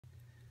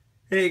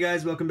Hey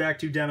guys, welcome back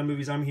to Down on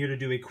Movies. I'm here to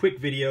do a quick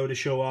video to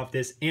show off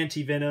this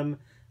Anti-Venom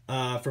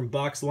from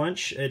Box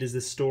Lunch. It is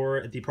the store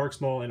at the Parks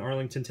Mall in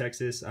Arlington,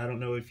 Texas. I don't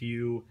know if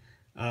you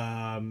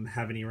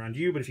have any around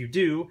you, but if you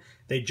do,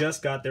 they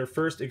just got their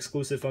first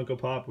exclusive Funko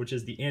Pop, which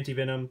is the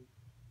Anti-Venom,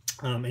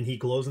 and he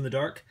glows in the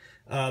dark.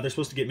 They're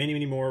supposed to get many,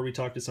 many more. We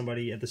talked to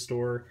somebody at the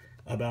store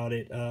about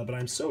it, but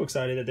I'm so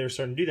excited that they're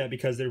starting to do that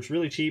because they were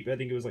really cheap. I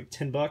think it was like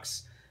 10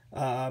 bucks.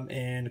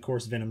 And of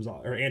course,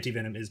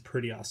 Anti-Venom is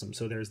pretty awesome.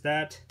 So there's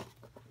that.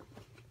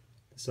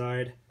 The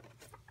side,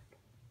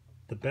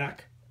 the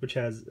back, which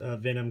has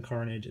Venom,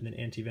 Carnage, and then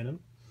Anti-Venom.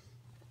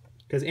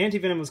 Because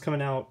Anti-Venom was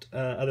coming out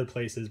other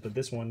places, but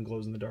this one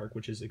glows in the dark,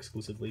 which is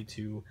exclusively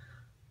to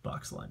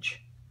Box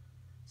Lunch.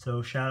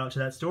 So shout out to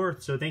that store.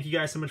 So thank you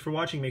guys so much for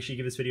watching. Make sure you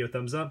give this video a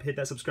thumbs up, hit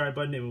that subscribe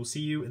button, and we'll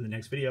see you in the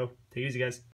next video. Take it easy, guys.